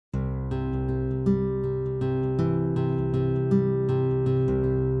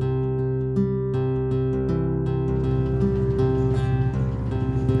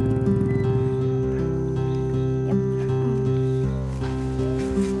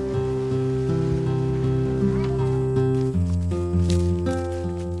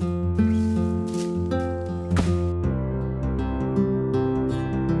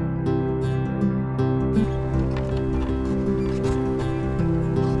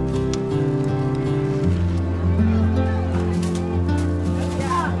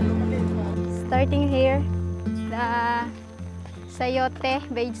starting here, the sayote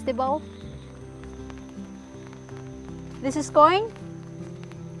vegetable. This is corn.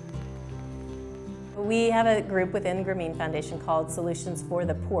 We have a group within Grameen Foundation called Solutions for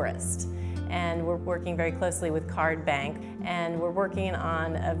the Poorest, and we're working very closely with Card Bank, and we're working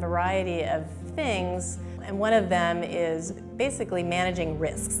on a variety of things, and one of them is basically managing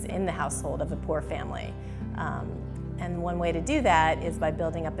risks in the household of a poor family. And one way to do that is by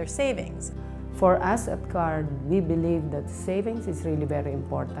building up their savings. For us at Card, we believe that savings is really very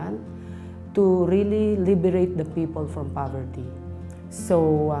important to really liberate the people from poverty.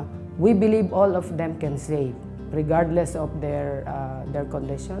 So we believe all of them can save, regardless of their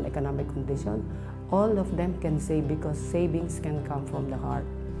condition, economic condition. All of them can save because savings can come from the heart.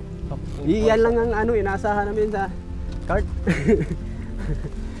 Iyan lang ang inaasahan namin sa Card.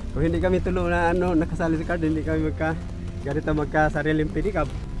 Kung hindi kami tulungan na nakasali sa Card, hindi kami magka-sariling pedicab.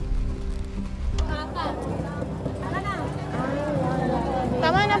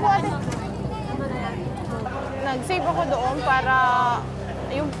 Tama na po, ate. Nag-save ako doon para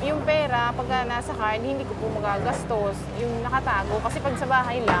yung pera pag nasa card, hindi ko po magagastos. Yung nakatago, kasi pag sa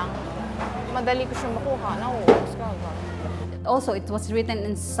bahay lang, madali ko siyang makuha. Nauubos ka. Also, it was written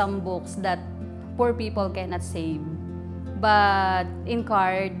in some books that poor people cannot save. But in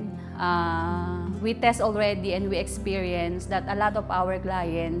Card, we test already and we experience that a lot of our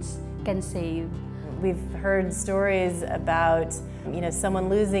clients can save. We've heard stories about someone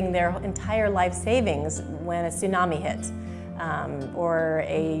losing their entire life savings when a tsunami hit, or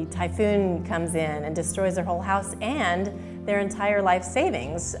a typhoon comes in and destroys their whole house and their entire life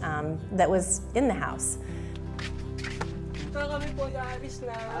savings that was in the house. Kami po, alis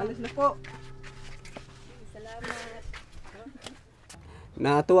na. Alis na po. Salamat.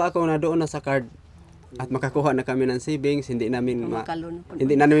 Natuwa ako na doon na sa Card at makakuha na kami ng savings, hindi namin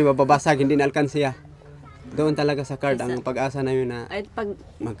mababasag, hindi na alkansiya. Doon talaga sa Card ang pag-asa namin na ay pag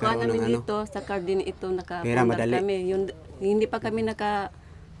magkaroon ng dito sa Card din ito pera madali. kami. Hindi pa kami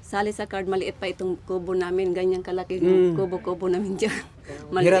nakasali sa Card, maliit pa itong kubo namin, ganyan kalaki yung kubo namin diyan.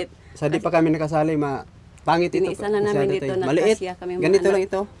 Maliit. Hirap, sa di pa kami nakasali, pangit ito. Isa na namin dito, maliit. Kami Ganito lang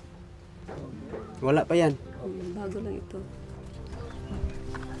ito. Wala pa yan. Bago lang ito.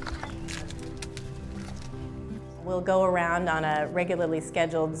 We'll go around on a regularly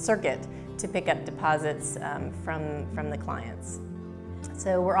scheduled circuit to pick up deposits from the clients.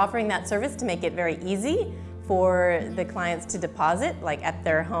 So we're offering that service to make it very easy for the clients to deposit, like at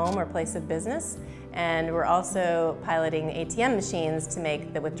their home or place of business. And we're also piloting ATM machines to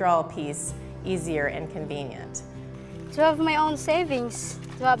make the withdrawal piece easier and convenient. To have my own savings,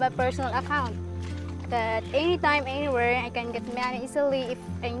 to have a personal account, that anytime, anywhere, I can get money easily if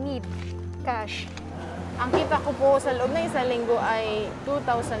I need cash. Ang kita ko po sa loob ng isang linggo ay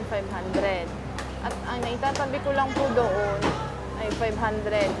 2,500. At ang naitatabi ko lang po doon ay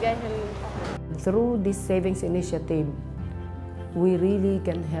 500. Through this savings initiative, we really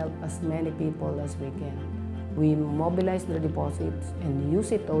can help as many people as we can. We mobilize the deposits and use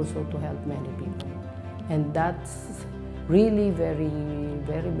it also to help many people. And that's really very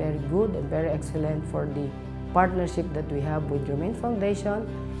good and very excellent for the partnership that we have with Grameen Foundation.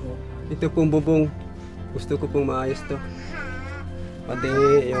 Ito pong bubong, gusto ko pong maayos to. Pati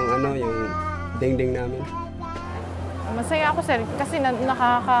yung dingding namin. Masaya ako, sir, kasi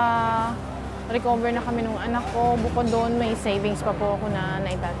nakaka-recover na kami ng anak ko. Bukod doon, may savings pa po ako na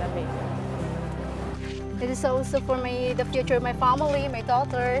naitatabi. This is also for the future of my family, my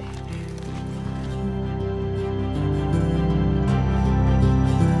daughter.